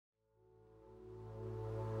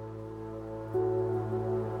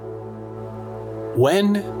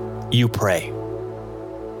When you pray,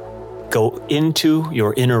 go into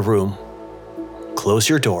your inner room, close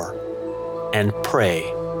your door, and pray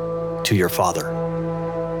to your Father.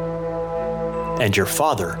 And your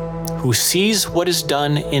Father, who sees what is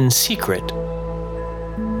done in secret,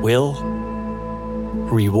 will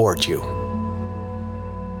reward you.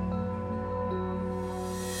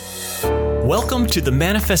 Welcome to the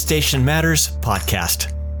Manifestation Matters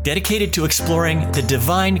podcast, dedicated to exploring the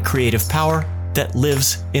divine creative power that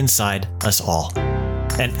lives inside us all,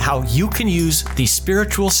 and how you can use the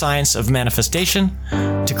spiritual science of manifestation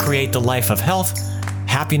to create the life of health,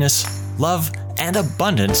 happiness, love, and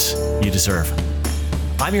abundance you deserve.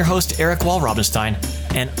 I'm your host, Eric Wall-Robinstein,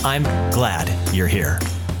 and I'm glad you're here.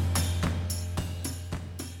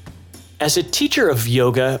 As a teacher of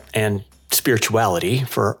yoga and spirituality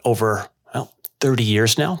for over 30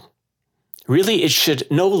 years now, really it should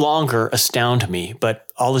no longer astound me, but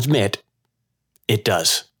I'll admit it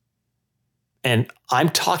does. And I'm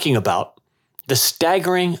talking about the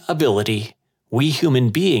staggering ability we human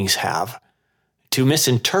beings have to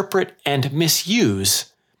misinterpret and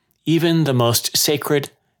misuse even the most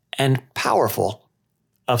sacred and powerful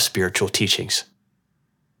of spiritual teachings.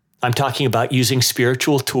 I'm talking about using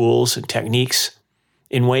spiritual tools and techniques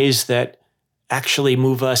in ways that actually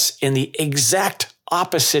move us in the exact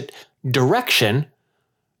opposite direction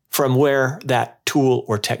from where that tool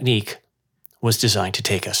or technique was designed to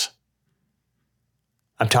take us.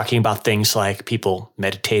 I'm talking about things like people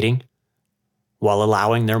meditating while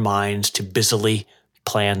allowing their minds to busily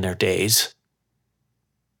plan their days,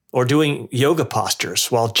 or doing yoga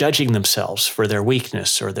postures while judging themselves for their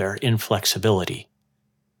weakness or their inflexibility,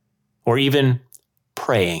 or even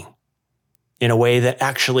praying in a way that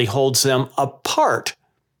actually holds them apart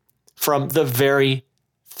from the very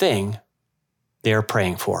thing they are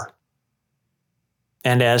praying for.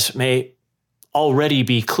 And as may already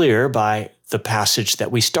be clear by the passage that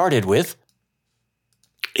we started with,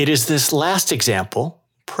 it is this last example,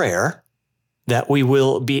 prayer, that we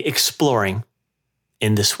will be exploring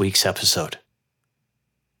in this week's episode.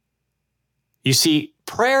 You see,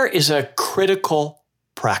 prayer is a critical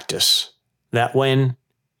practice that, when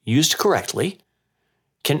used correctly,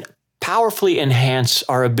 can powerfully enhance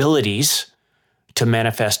our abilities to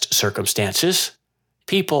manifest circumstances,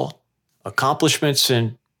 people, accomplishments,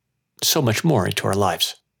 and so much more into our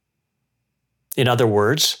lives. In other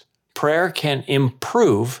words, prayer can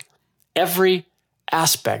improve every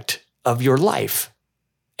aspect of your life,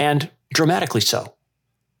 and dramatically so.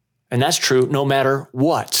 And that's true no matter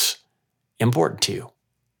what's important to you.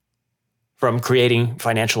 From creating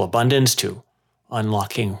financial abundance to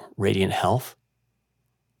unlocking radiant health,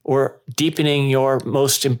 or deepening your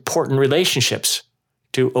most important relationships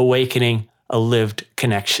to awakening a lived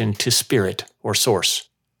connection to spirit or source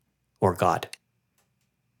or God.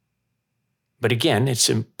 But again, it's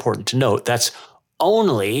important to note that's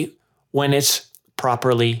only when it's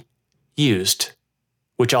properly used,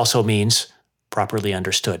 which also means properly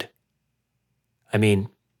understood. I mean,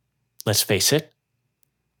 let's face it,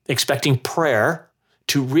 expecting prayer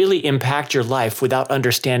to really impact your life without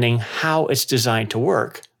understanding how it's designed to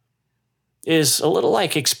work is a little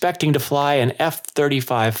like expecting to fly an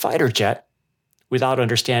F-35 fighter jet without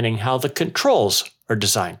understanding how the controls are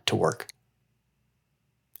designed to work.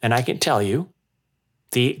 And I can tell you,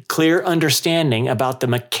 the clear understanding about the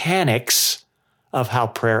mechanics of how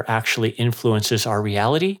prayer actually influences our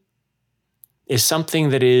reality is something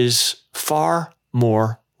that is far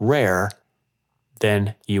more rare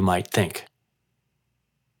than you might think.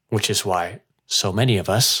 Which is why so many of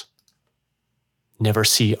us never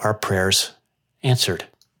see our prayers answered.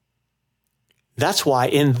 That's why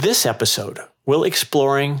in this episode, we're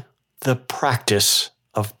exploring the practice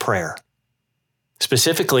of prayer,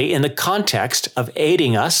 specifically in the context of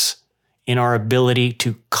aiding us in our ability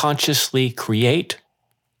to consciously create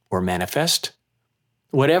or manifest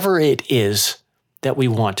whatever it is that we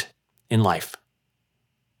want in life.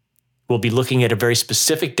 We'll be looking at a very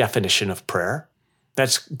specific definition of prayer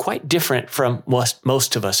that's quite different from what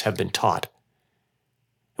most of us have been taught.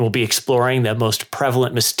 And we'll be exploring the most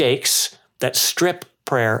prevalent mistakes that strip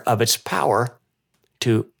prayer of its power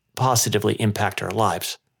to positively impact our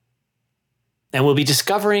lives. And we'll be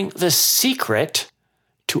discovering the secret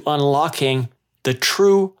to unlocking the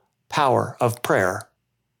true power of prayer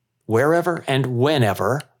wherever and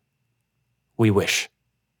whenever we wish.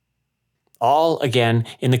 All, again,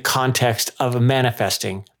 in the context of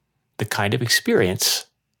manifesting the kind of experience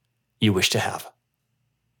you wish to have.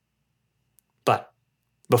 But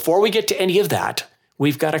before we get to any of that,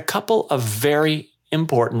 we've got a couple of very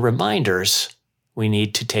important reminders we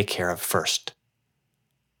need to take care of first.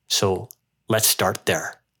 So let's start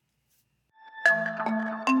there.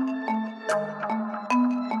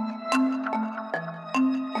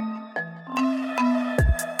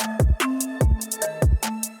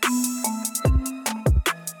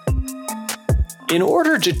 In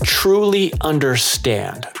order to truly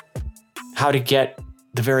understand how to get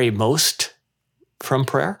the very most from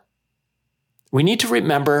prayer, we need to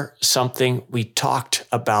remember something we talked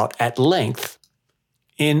about at length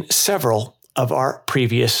in several of our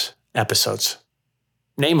previous episodes.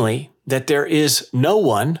 Namely, that there is no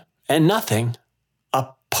one and nothing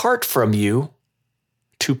apart from you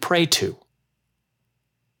to pray to.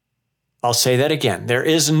 I'll say that again. There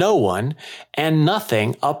is no one and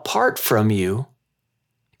nothing apart from you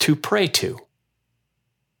to pray to.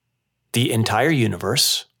 The entire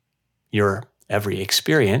universe, your every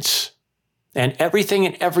experience, and everything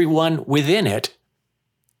and everyone within it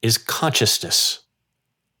is consciousness.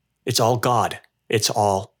 It's all God. It's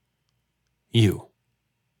all you.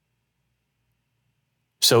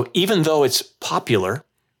 So even though it's popular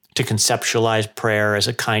to conceptualize prayer as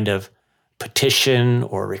a kind of petition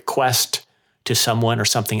or request to someone or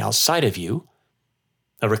something outside of you,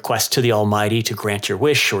 a request to the Almighty to grant your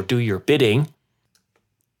wish or do your bidding,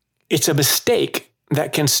 it's a mistake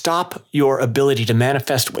that can stop your ability to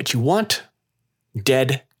manifest what you want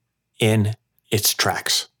dead in its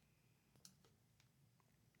tracks.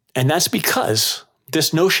 And that's because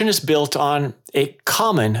this notion is built on a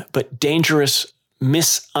common but dangerous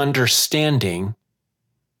misunderstanding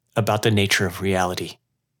about the nature of reality.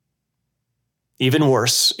 Even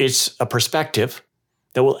worse, it's a perspective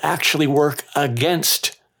that will actually work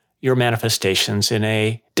against your manifestations in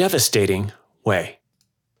a devastating way.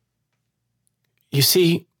 You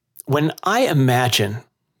see, when I imagine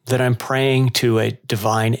that I'm praying to a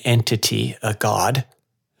divine entity, a God,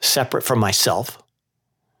 separate from myself,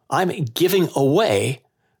 I'm giving away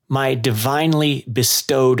my divinely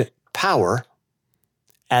bestowed power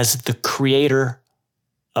as the creator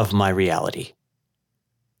of my reality.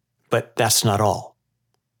 But that's not all.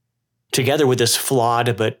 Together with this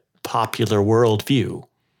flawed but popular worldview,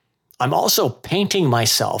 I'm also painting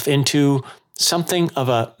myself into something of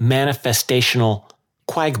a manifestational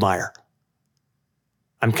quagmire.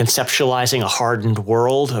 I'm conceptualizing a hardened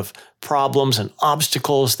world of problems and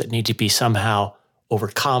obstacles that need to be somehow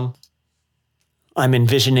overcome. I'm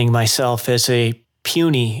envisioning myself as a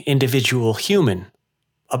puny individual human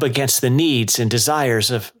up against the needs and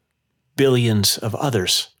desires of billions of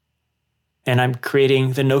others. And I'm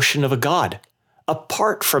creating the notion of a God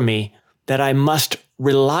apart from me that I must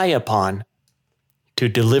rely upon to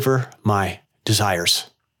deliver my desires.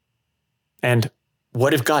 And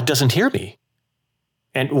what if God doesn't hear me?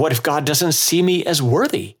 And what if God doesn't see me as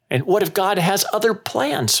worthy? And what if God has other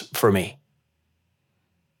plans for me?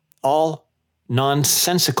 All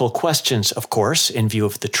nonsensical questions, of course, in view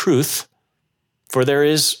of the truth, for there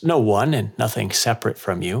is no one and nothing separate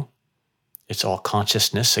from you. It's all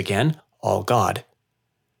consciousness, again, all God.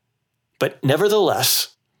 But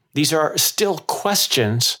nevertheless, these are still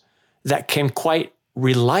questions that can quite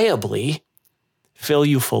reliably fill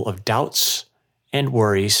you full of doubts and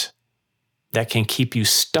worries that can keep you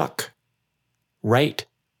stuck right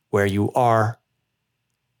where you are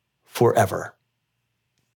forever.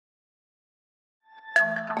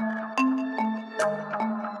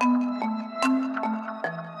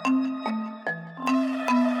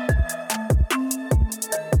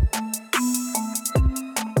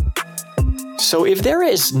 So if there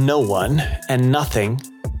is no one and nothing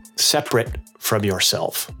separate from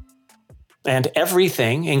yourself, and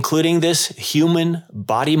everything, including this human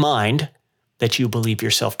body-mind that you believe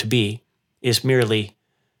yourself to be, is merely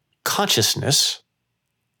consciousness,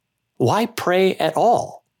 why pray at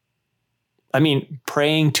all? I mean,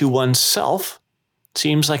 praying to oneself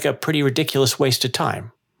seems like a pretty ridiculous waste of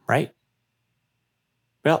time, right?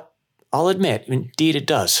 Well, I'll admit, indeed it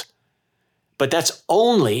does. But that's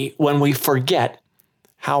only when we forget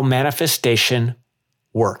how manifestation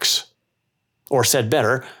works. Or said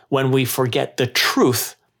better, when we forget the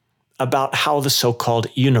truth about how the so-called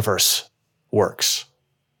universe works.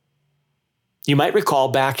 You might recall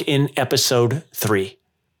back in episode 3,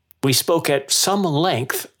 we spoke at some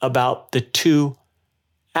length about the two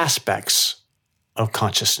aspects of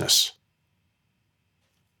consciousness.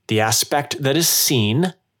 The aspect that is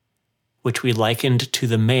seen, which we likened to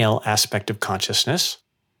the male aspect of consciousness,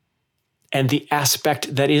 and the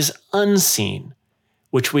aspect that is unseen,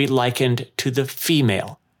 which we likened to the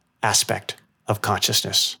female aspect of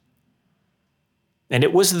consciousness. And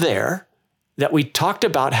it was there that we talked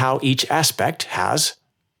about how each aspect has,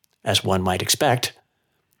 as one might expect,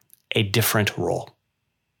 a different role.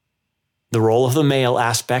 The role of the male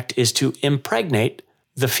aspect is to impregnate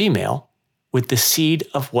the female with the seed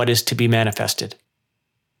of what is to be manifested.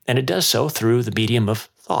 And it does so through the medium of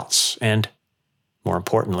thoughts and, more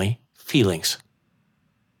importantly, feelings.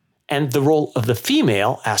 And the role of the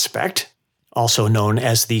female aspect, also known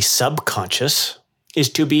as the subconscious, is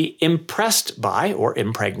to be impressed by or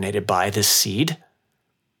impregnated by this seed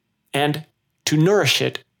and to nourish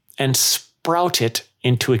it and sprout it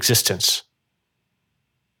into existence.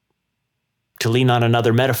 To lean on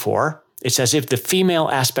another metaphor, it's as if the female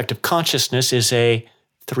aspect of consciousness is a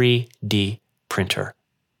 3D printer.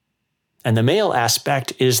 And the male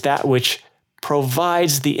aspect is that which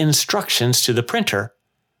provides the instructions to the printer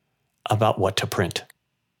about what to print.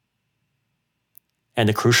 And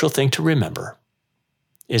the crucial thing to remember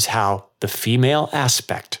is how the female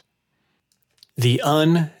aspect, the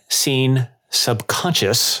unseen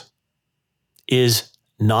subconscious, is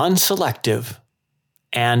non-selective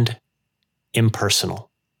and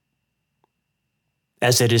impersonal.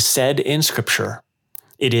 As it is said in Scripture,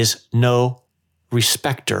 it is no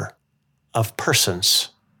respecter of persons.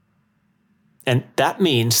 And that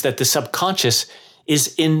means that the subconscious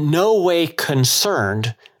is in no way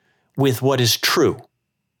concerned with what is true,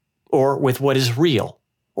 or with what is real,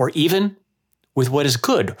 or even with what is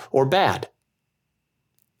good or bad.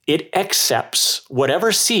 It accepts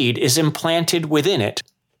whatever seed is implanted within it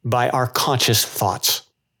by our conscious thoughts.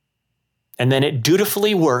 And then it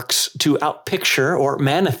dutifully works to outpicture or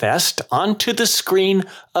manifest onto the screen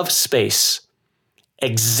of space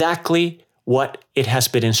exactly what it has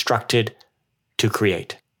been instructed to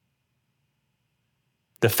create.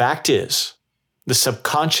 The fact is, the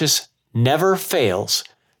subconscious never fails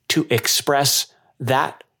to express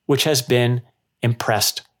that which has been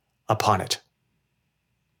impressed upon it.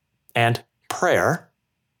 And prayer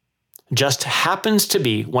just happens to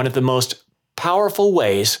be one of the most powerful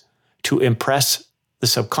ways to impress the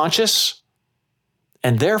subconscious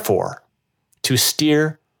and therefore to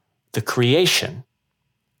steer the creation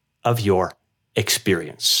of your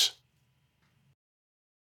experience.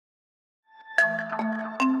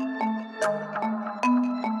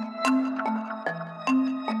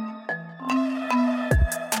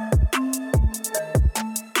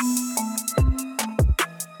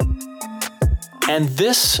 And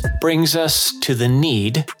this brings us to the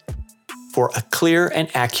need for a clear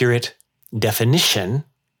and accurate definition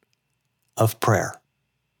of prayer.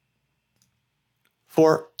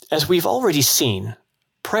 For, as we've already seen,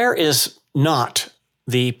 prayer is not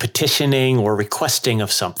the petitioning or requesting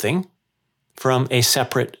of something from a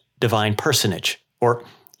separate divine personage, or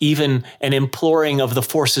even an imploring of the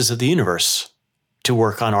forces of the universe to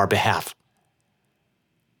work on our behalf.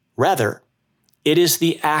 Rather, it is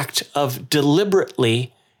the act of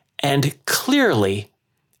deliberately and clearly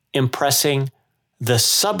impressing the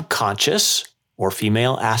subconscious or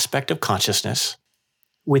female aspect of consciousness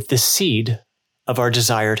with the seed of our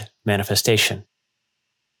desired manifestation.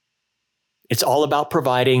 It's all about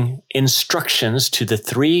providing instructions to the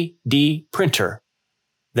 3D printer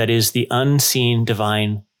that is the unseen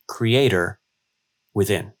divine creator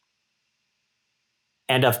within.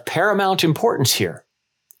 And of paramount importance here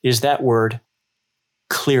is that word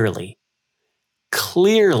clearly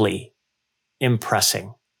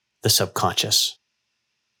impressing the subconscious.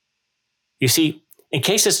 You see, in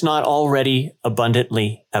case it's not already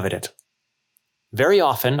abundantly evident, very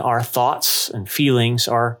often our thoughts and feelings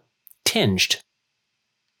are tinged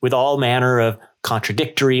with all manner of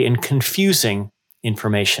contradictory and confusing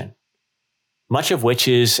information, much of which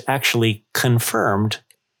is actually confirmed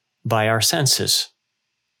by our senses.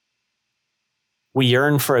 We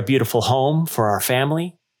yearn for a beautiful home for our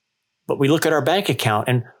family, but we look at our bank account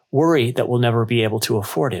and worry that we'll never be able to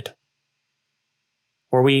afford it.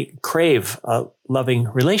 Or we crave a loving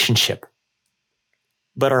relationship,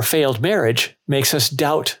 but our failed marriage makes us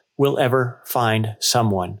doubt we'll ever find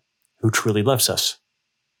someone who truly loves us.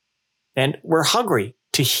 And we're hungry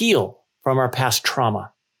to heal from our past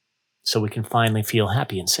trauma so we can finally feel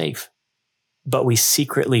happy and safe. But we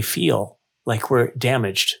secretly feel like we're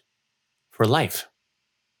damaged for life.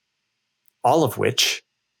 All of which,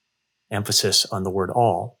 emphasis on the word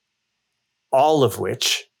all of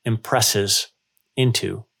which impresses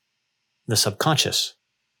into the subconscious.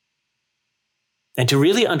 And to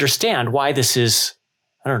really understand why this is,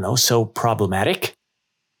 so problematic,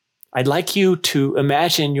 I'd like you to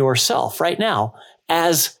imagine yourself right now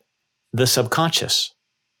as the subconscious,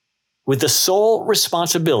 with the sole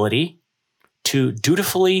responsibility to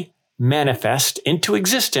dutifully manifest into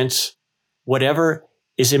existence whatever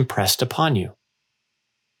is impressed upon you.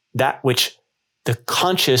 That which the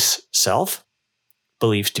conscious self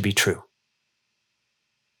believes to be true.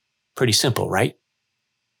 Pretty simple, right?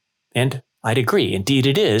 And I'd agree. Indeed,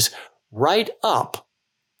 it is, right up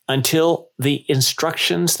until the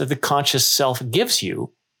instructions that the conscious self gives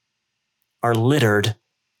you are littered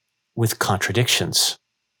with contradictions.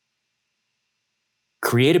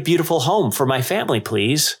 Create a beautiful home for my family,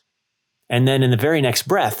 please. And then in the very next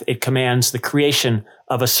breath, it commands the creation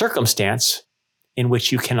of a circumstance in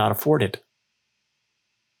which you cannot afford it.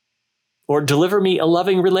 Or deliver me a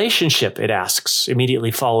loving relationship, it asks,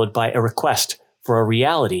 immediately followed by a request for a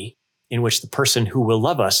reality in which the person who will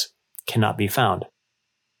love us cannot be found.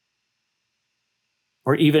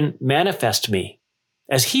 Or even manifest me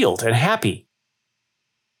as healed and happy.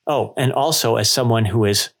 Oh, and also as someone who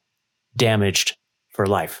is damaged for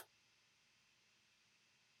life.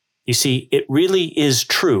 You see, it really is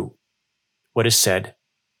true what is said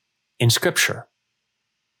in Scripture.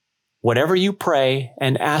 Whatever you pray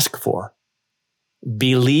and ask for,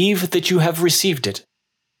 believe that you have received it,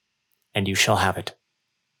 and you shall have it.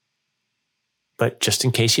 But just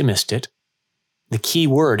in case you missed it, the key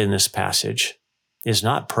word in this passage is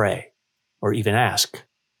not pray or even ask.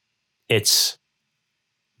 It's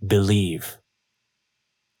believe.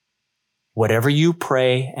 Whatever you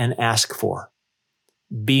pray and ask for,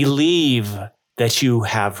 believe that you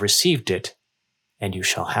have received it, and you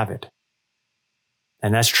shall have it.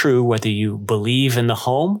 And that's true whether you believe in the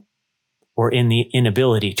home or in the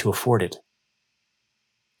inability to afford it.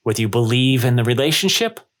 Whether you believe in the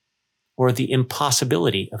relationship or the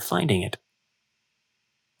impossibility of finding it.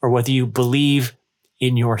 Or whether you believe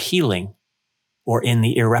in your healing or in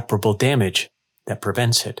the irreparable damage that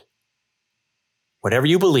prevents it. Whatever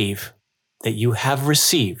you believe that you have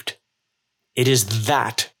received, it is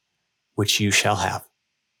that which you shall have.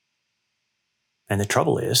 And the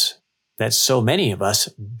trouble is that so many of us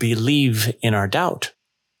believe in our doubt.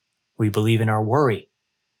 We believe in our worry.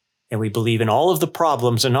 And we believe in all of the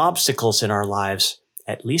problems and obstacles in our lives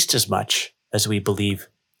at least as much as we believe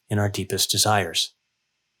in our deepest desires.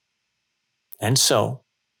 And so,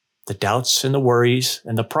 the doubts and the worries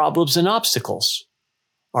and the problems and obstacles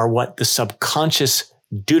are what the subconscious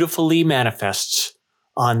dutifully manifests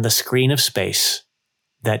on the screen of space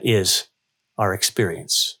that is our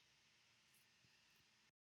experience.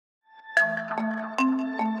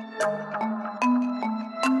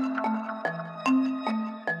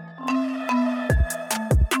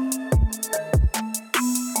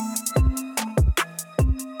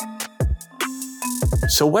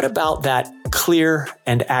 So what about that clear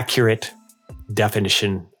and accurate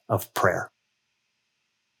definition of prayer?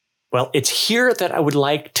 Well, it's here that I would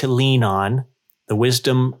like to lean on the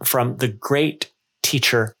wisdom from the great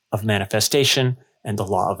teacher of manifestation and the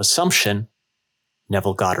law of assumption,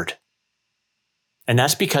 Neville Goddard. And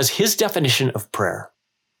that's because his definition of prayer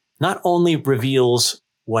not only reveals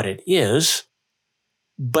what it is,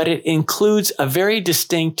 but it includes a very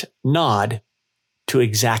distinct nod to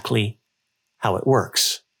exactly how it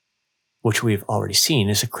works, which we've already seen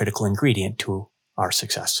is a critical ingredient to our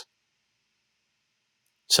success.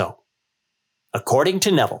 So, according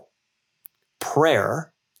to Neville,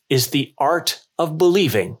 prayer is the art of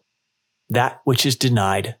believing that which is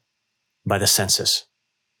denied by the senses.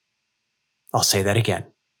 I'll say that again.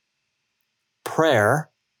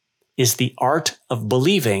 Prayer is the art of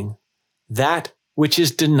believing that which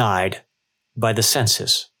is denied by the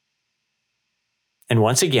senses. And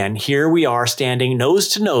once again, here we are standing nose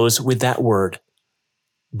to nose with that word,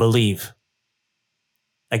 believe.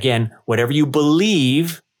 Again, whatever you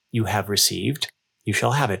believe you have received, you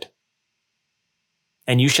shall have it.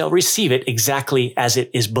 And you shall receive it exactly as it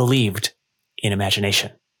is believed in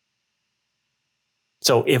imagination.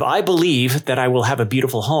 So if I believe that I will have a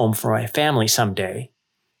beautiful home for my family someday,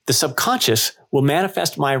 the subconscious will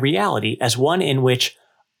manifest my reality as one in which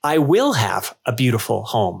I will have a beautiful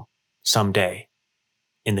home someday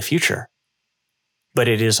in the future. But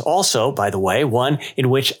it is also, by the way, one in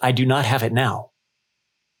which I do not have it now.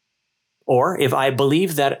 Or if I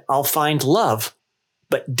believe that I'll find love,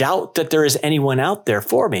 but doubt that there is anyone out there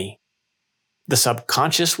for me, the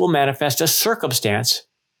subconscious will manifest a circumstance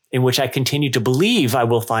in which I continue to believe I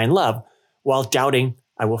will find love while doubting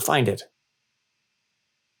I will find it.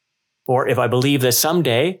 Or if I believe that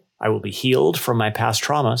someday I will be healed from my past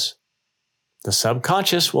traumas, the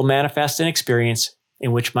subconscious will manifest an experience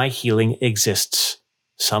in which my healing exists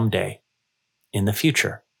someday in the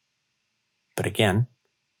future. But again,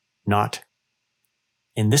 not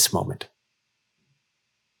in this moment.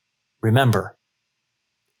 Remember,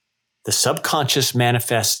 the subconscious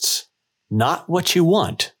manifests not what you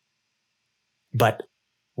want, but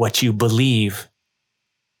what you believe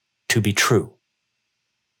to be true.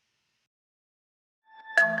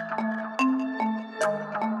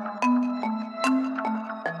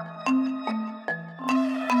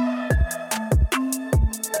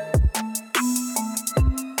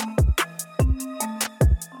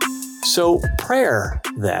 So prayer,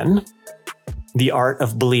 then, the art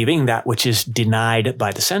of believing that which is denied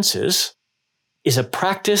by the senses, is a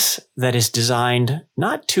practice that is designed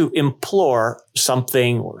not to implore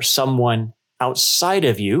something or someone outside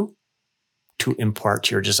of you to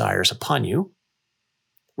impart your desires upon you.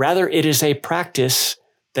 Rather, it is a practice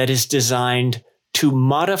that is designed to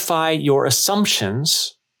modify your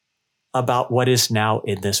assumptions about what is now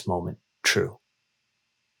in this moment true.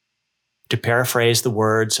 To paraphrase the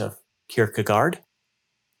words of Kierkegaard,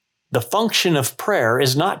 the function of prayer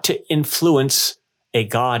is not to influence a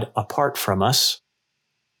God apart from us,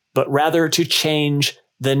 but rather to change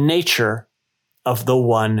the nature of the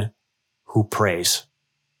one who prays.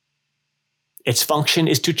 Its function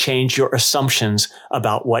is to change your assumptions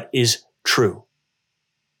about what is true,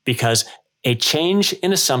 because a change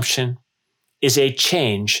in assumption is a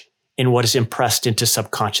change in what is impressed into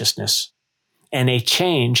subconsciousness, and a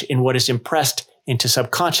change in what is impressed into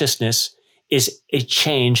subconsciousness is a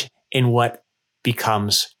change in what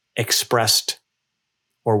becomes expressed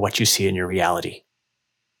or what you see in your reality.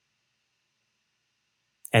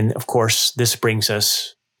 And of course, this brings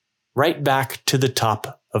us right back to the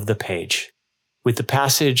top of the page with the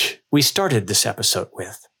passage we started this episode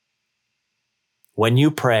with. When you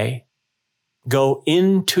pray, go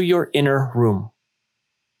into your inner room,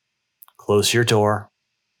 close your door,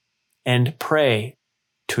 and pray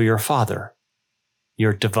to your Father,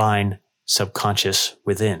 your divine subconscious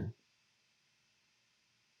within.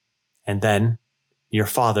 And then your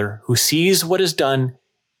Father, who sees what is done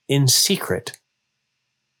in secret,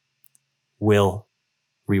 will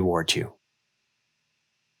reward you.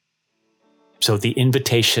 So the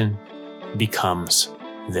invitation becomes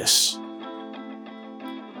this: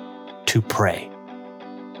 to pray,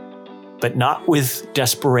 but not with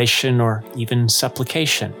desperation or even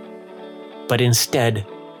supplication, but instead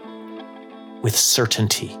with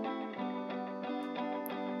certainty.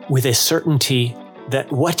 With a certainty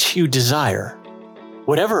that what you desire,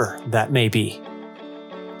 whatever that may be,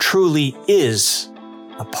 truly is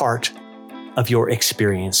a part of your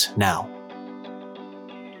experience now.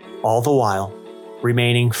 All the while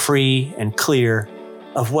remaining free and clear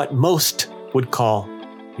of what most would call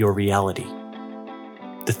your reality,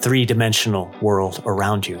 the three-dimensional world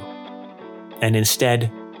around you, and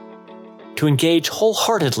instead to engage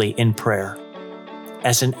wholeheartedly in prayer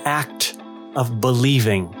as an act of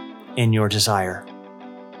believing in your desire,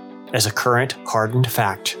 as a current hardened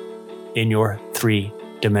fact in your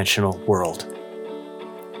three-dimensional world,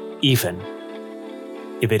 even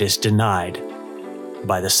if it is denied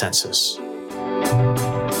by the senses.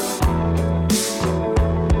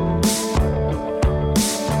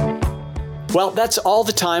 Well, that's all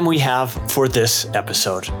the time we have for this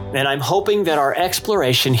episode, and I'm hoping that our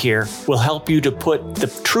exploration here will help you to put the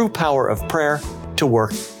true power of prayer to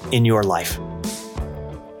work in your life.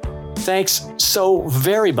 Thanks so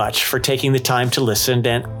very much for taking the time to listen,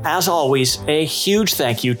 and as always, a huge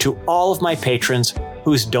thank you to all of my patrons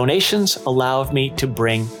whose donations allowed me to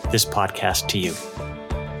bring this podcast to you,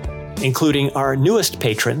 including our newest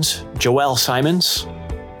patrons, Joelle Simons,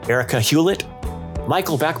 Erica Hewlett,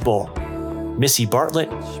 Michael Beckbull, Missy Bartlett,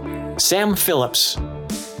 Sam Phillips,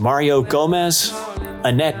 Mario Gomez,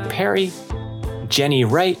 Annette Perry, Jenny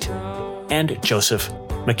Wright, and Joseph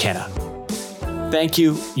McKenna. Thank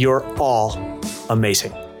you. You're all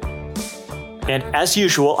amazing. And as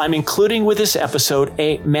usual, I'm including with this episode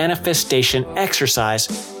a manifestation exercise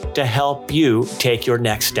to help you take your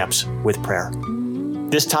next steps with prayer.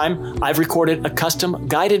 This time, I've recorded a custom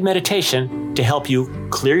guided meditation to help you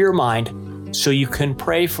clear your mind so you can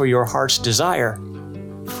pray for your heart's desire,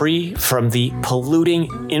 free from the polluting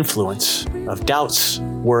influence of doubts,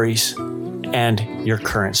 worries, and your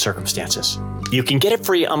current circumstances. You can get it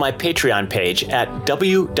free on my Patreon page at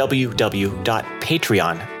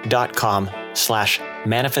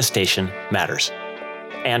www.patreon.com/manifestationmatters.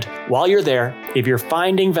 And while you're there, if you're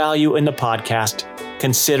finding value in the podcast,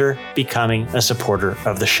 consider becoming a supporter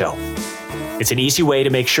of the show. It's an easy way to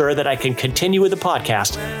make sure that I can continue with the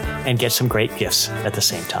podcast and get some great gifts at the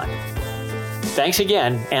same time. Thanks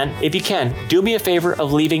again, and if you can, do me a favor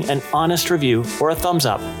of leaving an honest review or a thumbs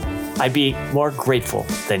up. I'd be more grateful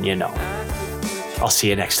than you know. I'll see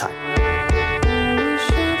you next time.